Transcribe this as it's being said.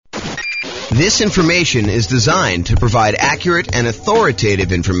This information is designed to provide accurate and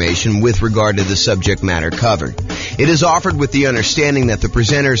authoritative information with regard to the subject matter covered. It is offered with the understanding that the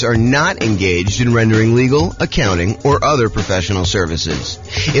presenters are not engaged in rendering legal, accounting, or other professional services.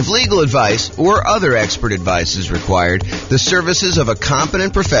 If legal advice or other expert advice is required, the services of a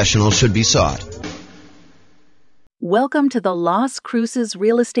competent professional should be sought. Welcome to the Las Cruces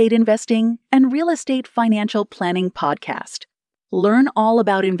Real Estate Investing and Real Estate Financial Planning Podcast. Learn all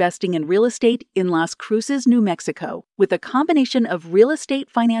about investing in real estate in Las Cruces, New Mexico, with a combination of real estate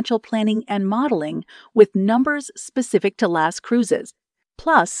financial planning and modeling with numbers specific to Las Cruces,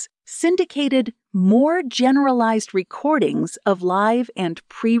 plus syndicated, more generalized recordings of live and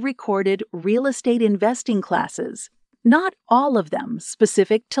pre-recorded real estate investing classes, not all of them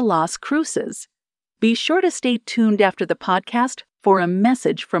specific to Las Cruces. Be sure to stay tuned after the podcast for a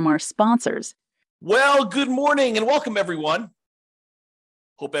message from our sponsors. Well, good morning and welcome, everyone.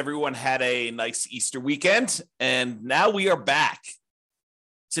 Hope everyone had a nice Easter weekend, and now we are back.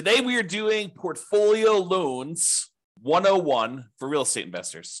 Today we are doing Portfolio Loans 101 for real estate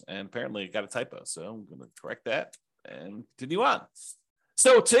investors, and apparently I got a typo, so I'm going to correct that and continue on.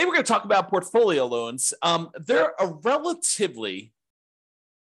 So today we're going to talk about portfolio loans. They're a relatively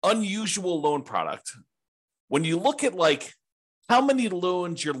unusual loan product. When you look at like how many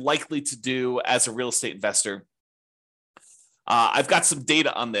loans you're likely to do as a real estate investor, I've got some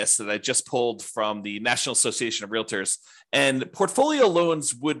data on this that I just pulled from the National Association of Realtors, and portfolio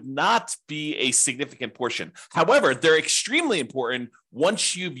loans would not be a significant portion. However, they're extremely important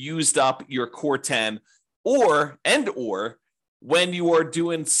once you've used up your core 10 or when you are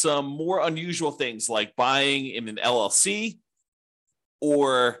doing some more unusual things like buying in an LLC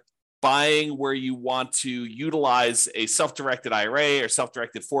or buying where you want to utilize a self-directed IRA or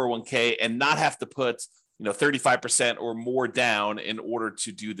self-directed 401k and not have to put 35% or more down in order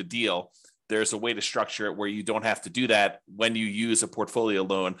to do the deal. There's a way to structure it where you don't have to do that when you use a portfolio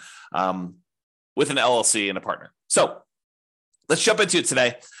loan with an LLC and a partner. So let's jump into it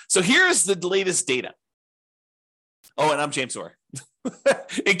today. So here's the latest data. Oh, and I'm James Orr,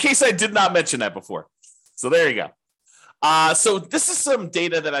 in case I did not mention that before. So there you go. So this is some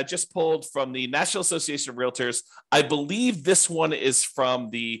data that I just pulled from the National Association of Realtors. I believe this one is from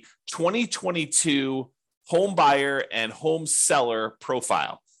the 2022 home buyer and home seller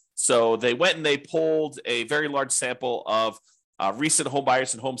profile. So they went and they pulled a very large sample of recent home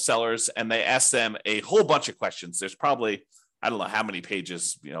buyers and home sellers, and they asked them a whole bunch of questions. There's probably, I don't know how many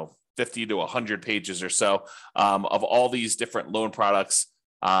pages, 50 to 100 pages or so of all these different loan products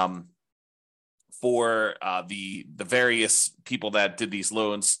for the various people that did these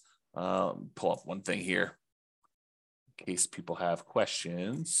loans. Pull up one thing here in case people have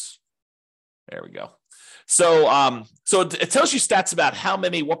questions. There we go. So it tells you stats about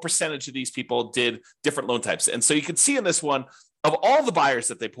what percentage of these people did different loan types. And so you can see in this one, of all the buyers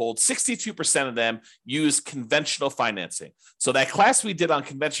that they pulled, 62% of them used conventional financing. So that class we did on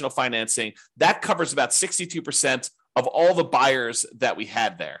conventional financing, that covers about 62% of all the buyers that we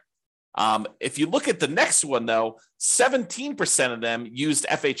had there. If you look at the next one, though, 17% of them used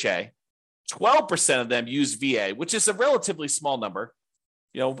FHA, 12% of them used VA, which is a relatively small number,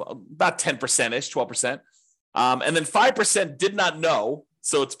 about 10%-ish, 12%. And then 5% did not know.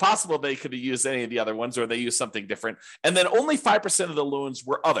 So it's possible they could have used any of the other ones or they used something different. And then only 5% of the loans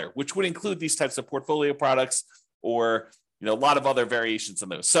were other, which would include these types of portfolio products or, a lot of other variations on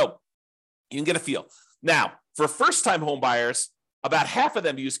those. So you can get a feel. Now, for first-time home buyers, about half of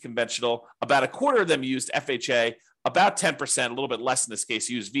them used conventional, about a quarter of them used FHA, about 10%, a little bit less in this case,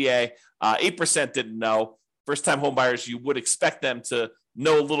 used VA, 8% didn't know. First-time home buyers, you would expect them to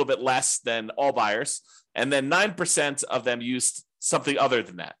know a little bit less than all buyers. And then 9% of them used something other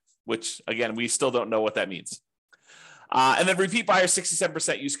than that, which, again, we still don't know what that means. And then repeat buyers,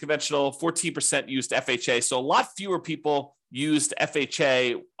 67% used conventional, 14% used FHA. So a lot fewer people used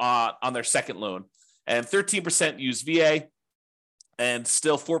FHA on their second loan. And 13% used VA, and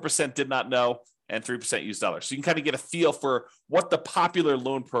still 4% did not know, and 3% used others. So you can kind of get a feel for what the popular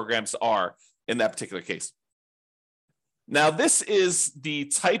loan programs are in that particular case. Now, this is the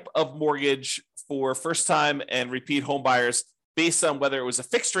type of mortgage for first-time and repeat home buyers based on whether it was a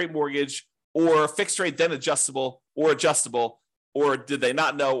fixed-rate mortgage or fixed rate then adjustable, or did they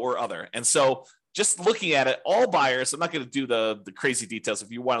not know, or other. And so just looking at it, all buyers, I'm not going to do the crazy details.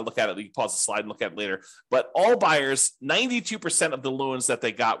 If you want to look at it, you can pause the slide and look at it later. But all buyers, 92% of the loans that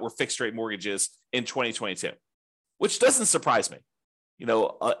they got were fixed-rate mortgages in 2022, which doesn't surprise me.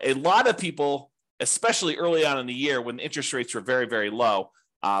 A lot of people, especially early on in the year when interest rates were very, very low,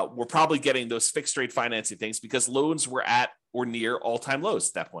 were probably getting those fixed rate financing things because loans were at or near all-time lows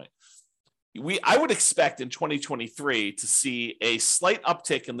at that point. I would expect in 2023 to see a slight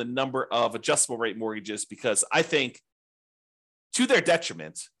uptick in the number of adjustable rate mortgages, because I think, to their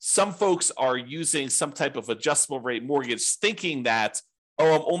detriment, some folks are using some type of adjustable rate mortgage thinking that,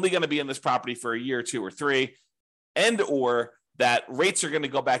 oh, I'm only going to be in this property for a year or 2 or 3, and or that rates are going to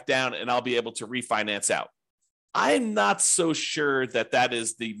go back down and I'll be able to refinance out. I'm not so sure that that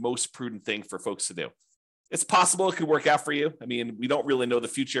is the most prudent thing for folks to do. It's possible it could work out for you. I mean, we don't really know the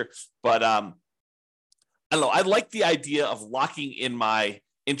future, but I don't know. I like the idea of locking in my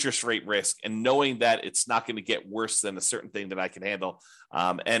interest rate risk and knowing that it's not going to get worse than a certain thing that I can handle.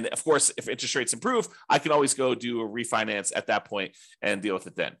 And of course, if interest rates improve, I can always go do a refinance at that point and deal with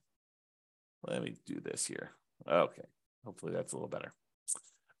it then. Let me do this here. Okay. Hopefully that's a little better.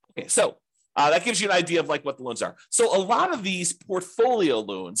 Okay. So that gives you an idea of like what the loans are. So a lot of these portfolio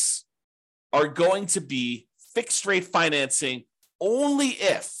loans are going to be fixed rate financing only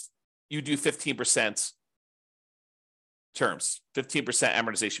if you do 15% terms, 15%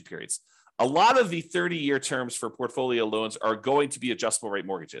 amortization periods. A lot of the 30-year terms for portfolio loans are going to be adjustable rate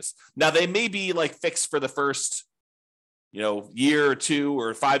mortgages. Now, they may be like fixed for the first, year or 2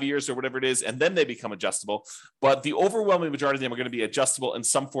 or 5 years or whatever it is, and then they become adjustable. But the overwhelming majority of them are going to be adjustable in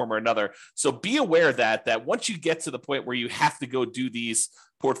some form or another. So be aware that once you get to the point where you have to go do these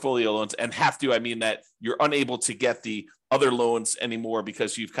portfolio loans, and have to, I mean that you're unable to get the other loans anymore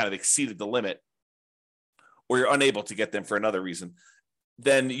because you've kind of exceeded the limit, or you're unable to get them for another reason,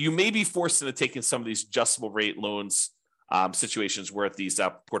 then you may be forced into taking some of these adjustable rate loans situations worth these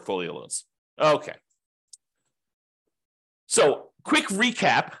portfolio loans. Okay. So quick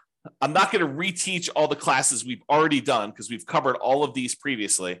recap. I'm not going to reteach all the classes we've already done because we've covered all of these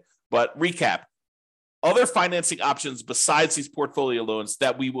previously, but recap. Other financing options besides these portfolio loans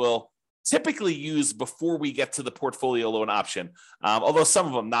that we will typically use before we get to the portfolio loan option, although some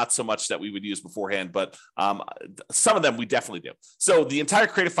of them not so much that we would use beforehand, but some of them we definitely do. So the entire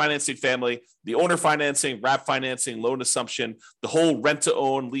creative financing family, the owner financing, wrap financing, loan assumption, the whole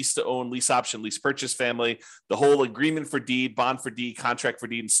rent-to-own, lease option, lease purchase family, the whole agreement for deed, bond for deed, contract for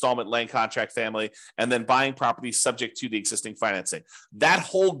deed, installment land contract family, and then buying properties subject to the existing financing. That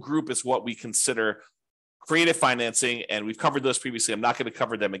whole group is what we consider creative financing, and we've covered those previously. I'm not going to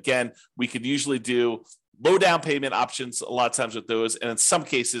cover them again. We could usually do low down payment options a lot of times with those, and in some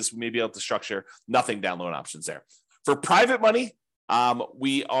cases, we may be able to structure nothing down loan options there. For private money,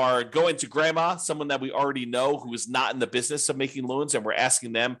 we are going to grandma, someone that we already know who is not in the business of making loans, and we're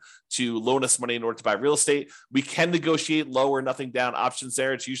asking them to loan us money in order to buy real estate. We can negotiate low or nothing down options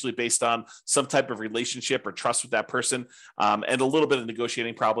there. It's usually based on some type of relationship or trust with that person, and a little bit of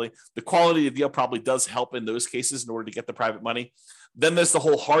negotiating probably. The quality of the deal probably does help in those cases in order to get the private money. Then there's the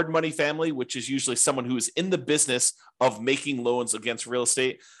whole hard money family, which is usually someone who is in the business of making loans against real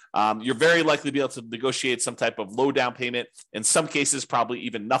estate. You're very likely to be able to negotiate some type of low down payment. In some cases, probably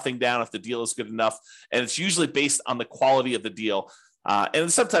even nothing down if the deal is good enough. And it's usually based on the quality of the deal.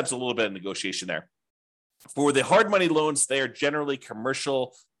 And sometimes a little bit of negotiation there. For the hard money loans, they are generally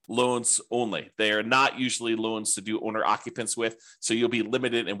commercial loans only. They are not usually loans to do owner occupants with. So you'll be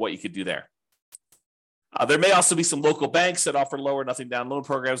limited in what you could do there. There may also be some local banks that offer lower nothing down loan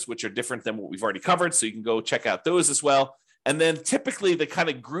programs, which are different than what we've already covered. So you can go check out those as well. And then typically the kind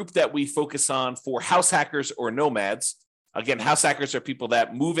of group that we focus on for house hackers or nomads. Again, house hackers are people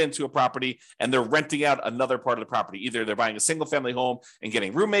that move into a property and they're renting out another part of the property. Either they're buying a single family home and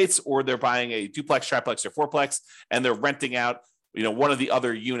getting roommates, or they're buying a duplex, triplex, or fourplex, and they're renting out, one of the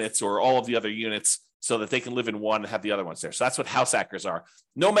other units or all of the other units so that they can live in one and have the other ones there. So that's what house hackers are.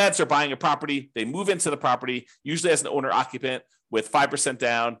 Nomads are buying a property. They move into the property, usually as an owner occupant with 5%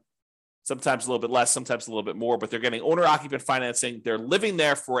 down, sometimes a little bit less, sometimes a little bit more, but they're getting owner occupant financing. They're living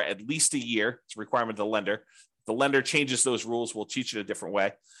there for at least a year. It's a requirement of the lender. The lender changes those rules. We'll teach it a different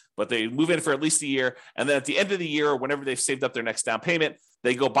way, but they move in for at least a year. And then at the end of the year, or whenever they've saved up their next down payment,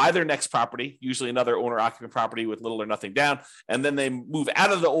 they go buy their next property, usually another owner occupant property with little or nothing down. And then they move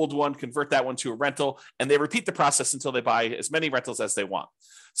out of the old one, convert that one to a rental, and they repeat the process until they buy as many rentals as they want.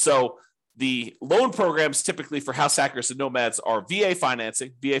 So the loan programs typically for house hackers and nomads are VA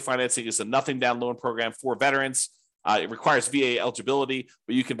financing. VA financing is a nothing down loan program for veterans. It requires VA eligibility,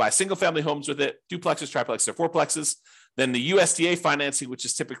 but you can buy single family homes with it, duplexes, triplexes, or fourplexes. Then the USDA financing, which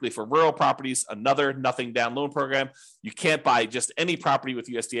is typically for rural properties, another nothing down loan program. You can't buy just any property with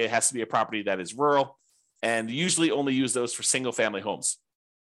USDA. It has to be a property that is rural, and usually only use those for single family homes.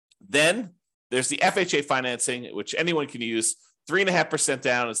 Then there's the FHA financing, which anyone can use. 3.5%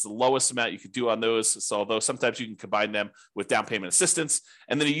 down is the lowest amount you could do on those. So although sometimes you can combine them with down payment assistance,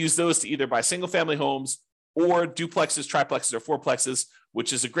 and then you use those to either buy single family homes or duplexes, triplexes, or fourplexes,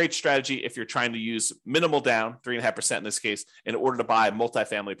 which is a great strategy if you're trying to use minimal down, 3.5% in this case, in order to buy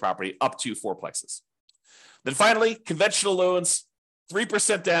multifamily property up to fourplexes. Then finally, conventional loans,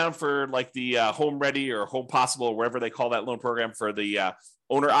 3% down for like the Home Ready or Home Possible, or wherever they call that loan program for the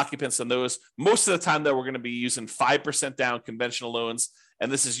owner occupants on those. Most of the time, though, we're going to be using 5% down conventional loans. And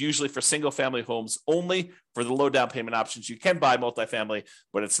this is usually for single family homes only. For the low down payment options, you can buy multifamily,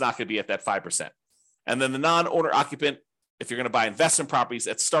 but it's not going to be at that 5%. And then the non-owner occupant, if you're going to buy investment properties,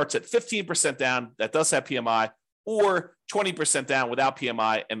 it starts at 15% down. That does have PMI, or 20% down without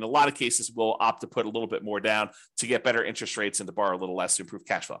PMI. And in a lot of cases, we'll opt to put a little bit more down to get better interest rates and to borrow a little less to improve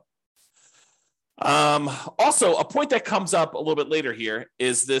cash flow. Also, a point that comes up a little bit later here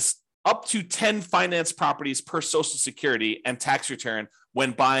is this up to 10 finance properties per Social Security and tax return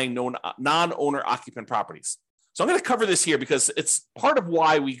when buying non-owner occupant properties. So I'm going to cover this here because it's part of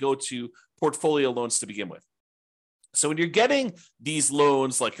why we go to portfolio loans to begin with. So when you're getting these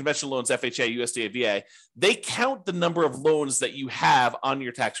loans, like conventional loans, FHA, USDA, VA, they count the number of loans that you have on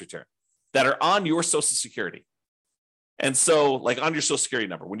your tax return that are on your Social Security. And so like on your Social Security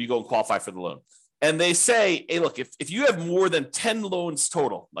number, when you go and qualify for the loan. And they say, hey, look, if you have more than 10 loans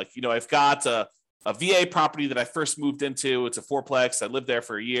total, like, I've got a VA property that I first moved into. It's a fourplex. I lived there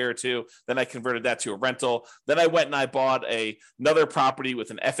for a year or two. Then I converted that to a rental. Then I went and I bought another property with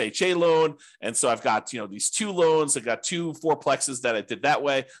an FHA loan. And so I've got, these two loans. I've got two fourplexes that I did that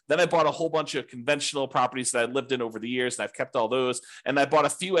way. Then I bought a whole bunch of conventional properties that I lived in over the years, and I've kept all those. And I bought a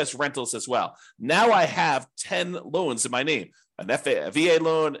few as rentals as well. Now I have 10 loans in my name. A VA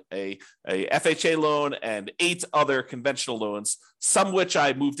loan, a FHA loan, and 8 other conventional loans, some which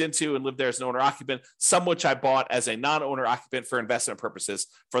I moved into and lived there as an owner occupant, some which I bought as a non-owner occupant for investment purposes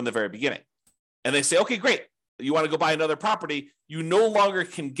from the very beginning. And they say, okay, great. You want to go buy another property. You no longer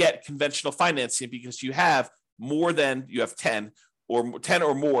can get conventional financing because you have 10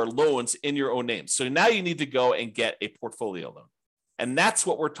 or more loans in your own name. So now you need to go and get a portfolio loan. And that's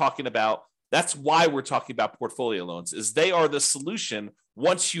what we're talking about. That's why we're talking about portfolio loans, is they are the solution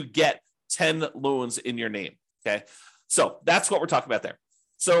once you get 10 loans in your name, okay? So that's what we're talking about there.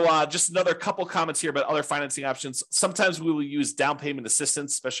 So just another couple comments here about other financing options. Sometimes we will use down payment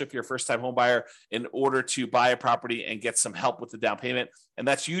assistance, especially if you're a first-time home buyer, in order to buy a property and get some help with the down payment. And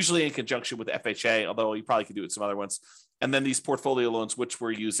that's usually in conjunction with FHA, although you probably could do it with some other ones. And then these portfolio loans, which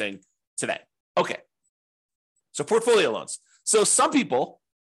we're using today. Okay, so portfolio loans. So some people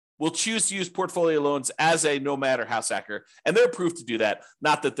will choose to use portfolio loans as a nomad or house hacker, and they're approved to do that.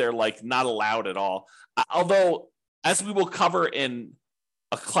 Not that they're like not allowed at all. Although, as we will cover in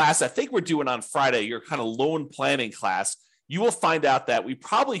a class I think we're doing on Friday, your kind of loan planning class, you will find out that we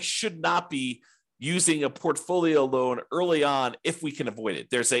probably should not be using a portfolio loan early on if we can avoid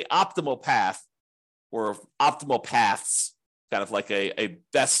it. There's an optimal path or optimal paths, kind of like a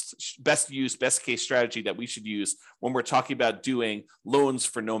best case strategy that we should use when we're talking about doing loans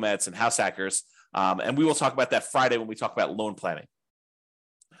for nomads and house hackers. And we will talk about that Friday when we talk about loan planning.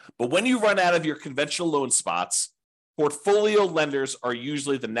 But when you run out of your conventional loan spots, portfolio lenders are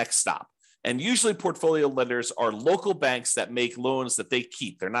usually the next stop. And usually portfolio lenders are local banks that make loans that they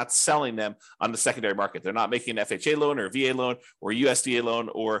keep. They're not selling them on the secondary market. They're not making an FHA loan or a VA loan or a USDA loan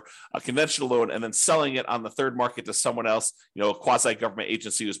or a conventional loan and then selling it on the third market to someone else, a quasi-government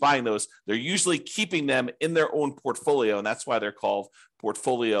agency who's buying those. They're usually keeping them in their own portfolio, and that's why they're called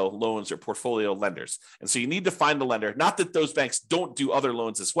portfolio loans or portfolio lenders. And so you need to find the lender. Not that those banks don't do other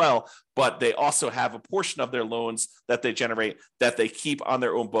loans as well, but they also have a portion of their loans that they generate that they keep on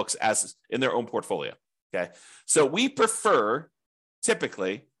their own books as in their own portfolio. Okay. So we prefer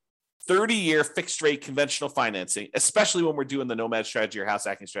typically 30-year fixed rate conventional financing, especially when we're doing the nomad strategy or house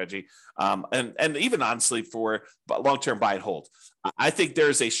hacking strategy. And even honestly for long-term buy and hold. I think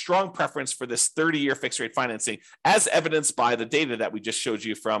there's a strong preference for this 30-year fixed rate financing as evidenced by the data that we just showed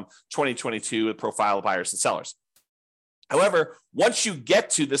you from 2022 with profile of buyers and sellers. However, once you get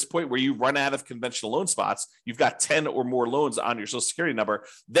to this point where you run out of conventional loan spots, you've got 10 or more loans on your Social Security number,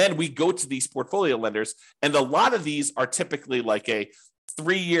 then we go to these portfolio lenders. And a lot of these are typically like a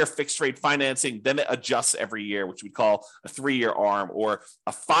 3-year fixed rate financing, then it adjusts every year, which we call a 3-year ARM, or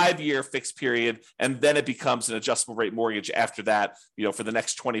a 5-year fixed period, and then it becomes an adjustable rate mortgage after that, for the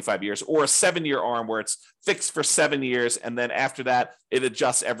next 25 years, or a 7-year ARM where it's fixed for 7 years, and then after that, it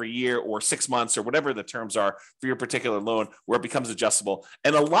adjusts every year or 6 months or whatever the terms are for your particular loan, where it becomes adjustable.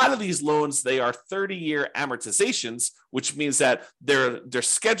 And a lot of these loans, they are 30-year amortizations which means that they're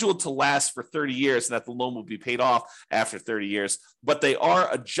scheduled to last for 30 years and that the loan will be paid off after 30 years. But they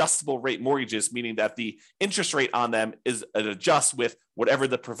are adjustable rate mortgages, meaning that the interest rate on them is an adjust with whatever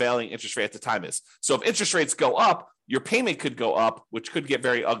the prevailing interest rate at the time is. So if interest rates go up, your payment could go up, which could get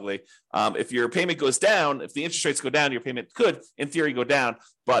very ugly. If your payment goes down, if the interest rates go down, your payment could, in theory, go down.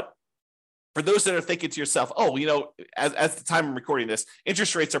 But for those that are thinking to yourself, oh, at the time I'm recording this,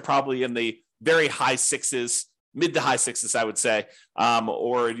 interest rates are probably in the very high sixes, mid to high sixes, I would say,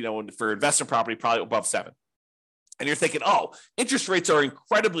 or for investment property, probably above 7. And you're thinking, oh, interest rates are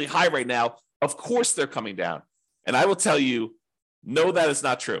incredibly high right now. Of course they're coming down. And I will tell you, no, that is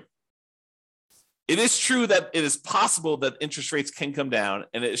not true. It is true that it is possible that interest rates can come down,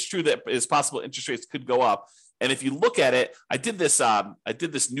 and it is true that it is possible interest rates could go up. And if you look at it, I did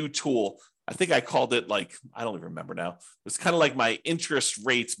this new tool. I think I called it I don't even remember now. It's kind of like my interest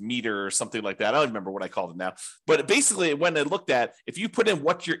rates meter or something like that. I don't remember what I called it now. But basically, when I looked at, if you put in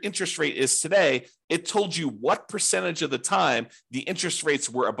what your interest rate is today, it told you what percentage of the time the interest rates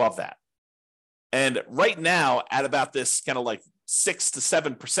were above that. And right now, at about this kind of 6 to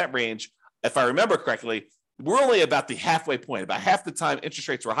 7% range, if I remember correctly, we're only about the halfway point. About half the time interest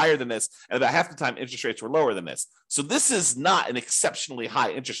rates were higher than this, and about half the time interest rates were lower than this. So this is not an exceptionally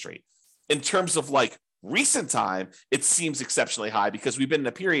high interest rate. In terms of recent time, it seems exceptionally high because we've been in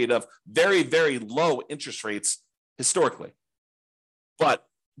a period of very, very low interest rates historically. But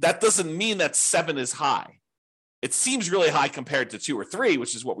that doesn't mean that 7 is high. It seems really high compared to 2 or 3,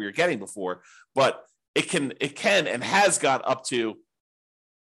 which is what we were getting before, but it can and has got up to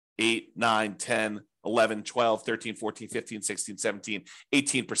 8, 9, 10, 11, 12, 13, 14, 15, 16, 17,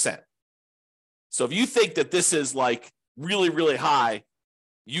 18%. So if you think that this is really, really high,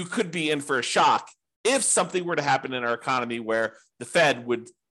 you could be in for a shock if something were to happen in our economy where the Fed would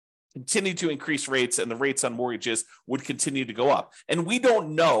continue to increase rates and the rates on mortgages would continue to go up. And we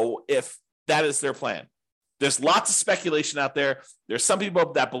don't know if that is their plan. There's lots of speculation out there. There's some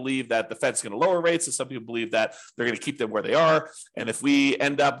people that believe that the Fed's going to lower rates, and some people believe that they're going to keep them where they are. And if we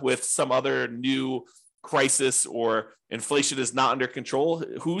end up with some other new crisis or inflation is not under control,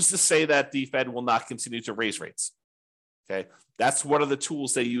 who's to say that the Fed will not continue to raise rates? Okay, that's one of the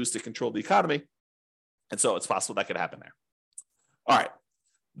tools they use to control the economy. And so it's possible that could happen there. All right.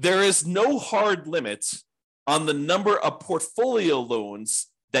 There is no hard limit on the number of portfolio loans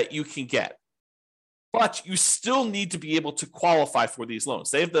that you can get, but you still need to be able to qualify for these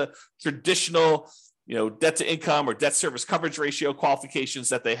loans. They have the traditional, debt to income or debt service coverage ratio qualifications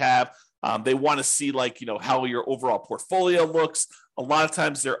that they have. They want to see how your overall portfolio looks. A lot of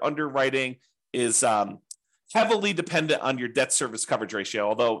times their underwriting is heavily dependent on your debt service coverage ratio,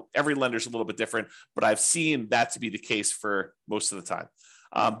 although every lender is a little bit different, but I've seen that to be the case for most of the time.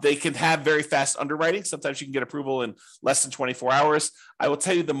 They can have very fast underwriting. Sometimes you can get approval in less than 24 hours. I will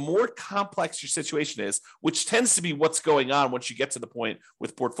tell you, the more complex your situation is, which tends to be what's going on once you get to the point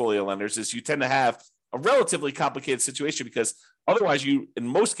with portfolio lenders, is you tend to have a relatively complicated situation because otherwise you, in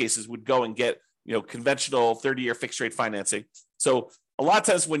most cases, would go and get conventional 30-year fixed rate financing. So a lot of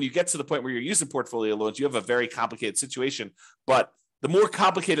times when you get to the point where you're using portfolio loans, you have a very complicated situation. But the more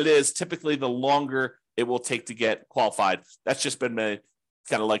complicated it is, typically the longer it will take to get qualified. That's just been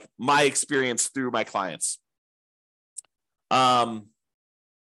my experience through my clients.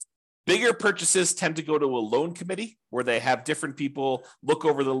 Bigger purchases tend to go to a loan committee where they have different people look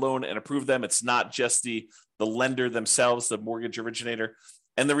over the loan and approve them. It's not just the lender themselves, the mortgage originator.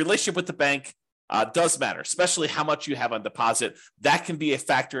 And the relationship with the bank does matter, especially how much you have on deposit. That can be a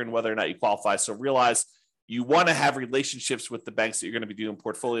factor in whether or not you qualify. So realize you want to have relationships with the banks that you're going to be doing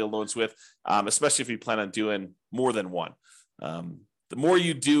portfolio loans with, especially if you plan on doing more than one. The more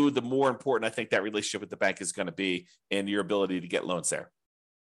you do, the more important I think that relationship with the bank is going to be in your ability to get loans there.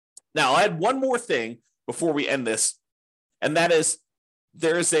 Now, I had one more thing before we end this, and that is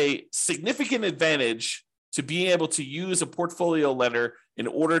there is a significant advantage to being able to use a portfolio lender in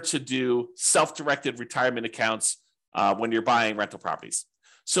order to do self-directed retirement accounts when you're buying rental properties.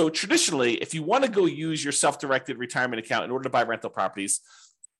 So traditionally, if you want to go use your self-directed retirement account in order to buy rental properties,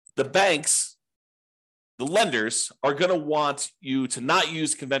 the banks, the lenders are going to want you to not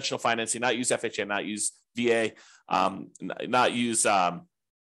use conventional financing, not use FHA, not use VA, not use, I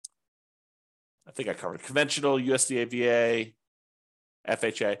think I covered conventional, USDA, VA,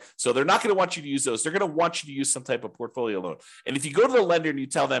 FHA. So they're not going to want you to use those. They're going to want you to use some type of portfolio loan. And if you go to the lender and you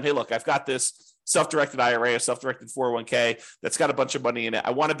tell them, hey, look, I've got this self-directed IRA or self-directed 401k that's got a bunch of money in it.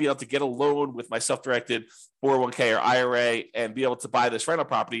 I want to be able to get a loan with my self-directed 401k or IRA and be able to buy this rental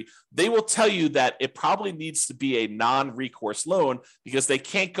property. They will tell you that it probably needs to be a non-recourse loan because they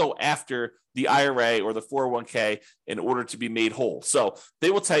can't go after the IRA or the 401k in order to be made whole. So they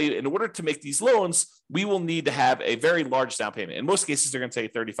will tell you in order to make these loans, we will need to have a very large down payment. In most cases, they're going to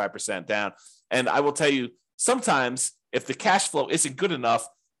take 35% down. And I will tell you, sometimes if the cash flow isn't good enough,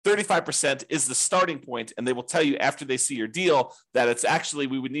 35% is the starting point, and they will tell you after they see your deal that it's actually,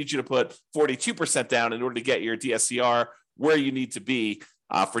 we would need you to put 42% down in order to get your DSCR where you need to be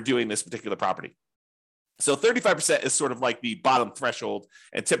for doing this particular property. So 35% is sort of like the bottom threshold,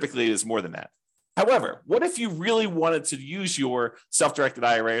 and typically it is more than that. However, what if you really wanted to use your self-directed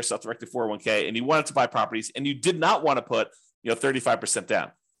IRA or self-directed 401k and you wanted to buy properties and you did not want to put 35%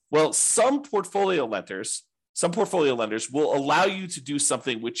 down? Well, some portfolio lenders will allow you to do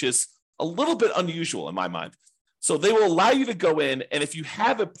something which is a little bit unusual in my mind. So they will allow you to go in, and if you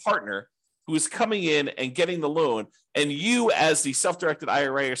have a partner who is coming in and getting the loan, and you as the self-directed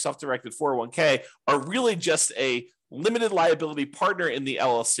IRA or self-directed 401k are really just a limited liability partner in the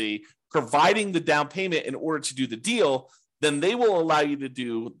LLC, providing the down payment in order to do the deal, then they will allow you to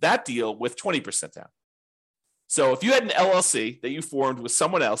do that deal with 20% down. So if you had an LLC that you formed with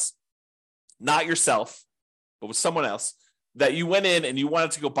someone else, not yourself, but with someone else, that you went in and you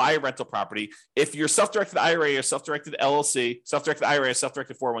wanted to go buy a rental property, if your self-directed IRA or self-directed LLC, self-directed IRA,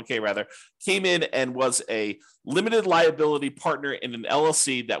 self-directed 401k rather, came in and was a limited liability partner in an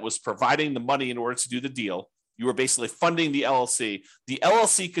LLC that was providing the money in order to do the deal, you were basically funding the LLC. The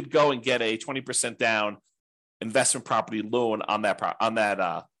LLC could go and get a 20% down investment property loan on the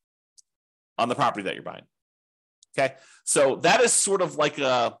property that you're buying. Okay, so that is sort of like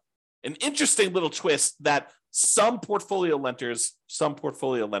an interesting little twist that some portfolio lenders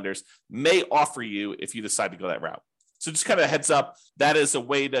may offer you if you decide to go that route. So just kind of heads up, that is a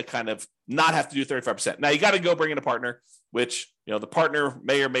way to kind of not have to do 35%. Now you got to go bring in a partner, which the partner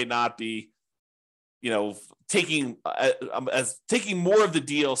may or may not be, taking more of the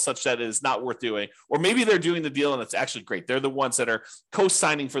deal such that it is not worth doing, or maybe they're doing the deal and it's actually great. They're the ones that are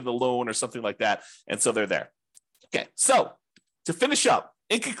co-signing for the loan or something like that, and so they're there. Okay, so to finish up,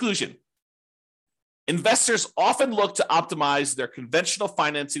 in conclusion, investors often look to optimize their conventional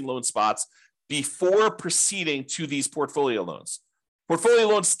financing loan spots before proceeding to these portfolio loans. Portfolio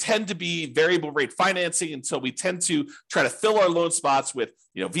loans tend to be variable rate financing, and so we tend to try to fill our loan spots with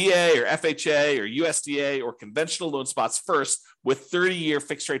VA or FHA or USDA or conventional loan spots first with 30-year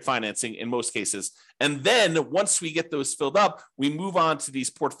fixed rate financing in most cases. And then once we get those filled up, we move on to these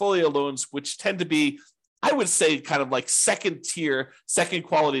portfolio loans, which tend to be, I would say, kind of like second tier, second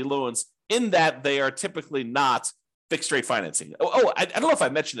quality loans, in that they are typically not fixed rate financing. I don't know if I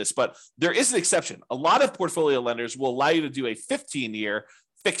mentioned this, but there is an exception. A lot of portfolio lenders will allow you to do a 15-year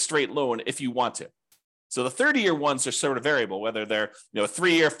fixed rate loan if you want to. So the 30-year ones are sort of variable, whether they're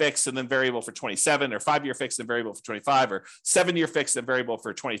 3-year fixed and then variable for 27, or 5-year fixed and variable for 25, or 7-year fixed and variable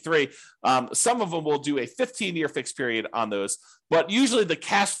for 23. Some of them will do a 15-year fixed period on those, but usually the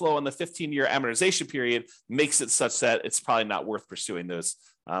cash flow on the 15-year amortization period makes it such that it's probably not worth pursuing those.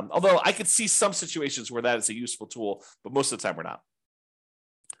 Although I could see some situations where that is a useful tool, but most of the time we're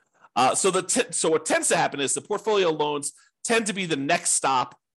not. So what tends to happen is the portfolio loans tend to be the next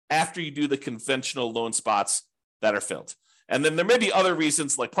stop after you do the conventional loan spots that are filled. And then there may be other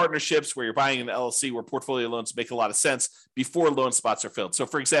reasons like partnerships where you're buying an LLC where portfolio loans make a lot of sense before loan spots are filled. So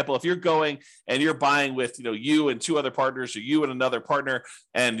for example, if you're going and you're buying with, you and 2 other partners, or you and another partner,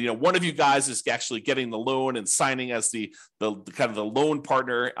 and, one of you guys is actually getting the loan and signing as the kind of the loan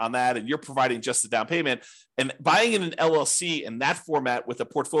partner on that, and you're providing just the down payment, and buying in an LLC in that format with a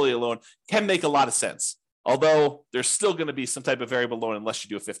portfolio loan can make a lot of sense. Although there's still going to be some type of variable loan unless you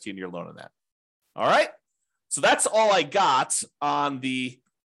do a 15-year loan on that. All right. So that's all I got on the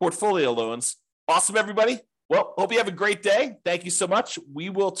portfolio loans. Awesome, everybody. Well, hope you have a great day. Thank you so much. We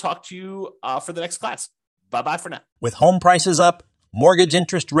will talk to you for the next class. Bye-bye for now. With home prices up, mortgage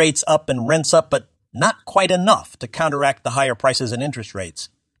interest rates up, and rents up, but not quite enough to counteract the higher prices and interest rates,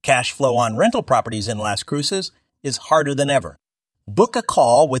 cash flow on rental properties in Las Cruces is harder than ever. Book a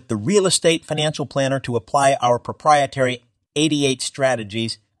call with the Real Estate Financial Planner to apply our proprietary 88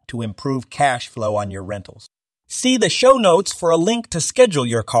 strategies to improve cash flow on your rentals. See the show notes for a link to schedule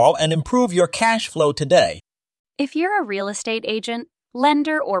your call and improve your cash flow today. If you're a real estate agent,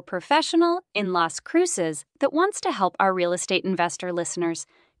 lender, or professional in Las Cruces that wants to help our real estate investor listeners,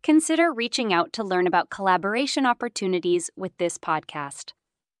 consider reaching out to learn about collaboration opportunities with this podcast.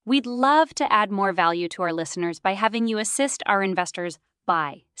 We'd love to add more value to our listeners by having you assist our investors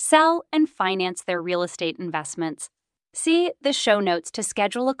buy, sell, and finance their real estate investments. See the show notes to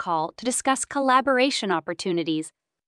schedule a call to discuss collaboration opportunities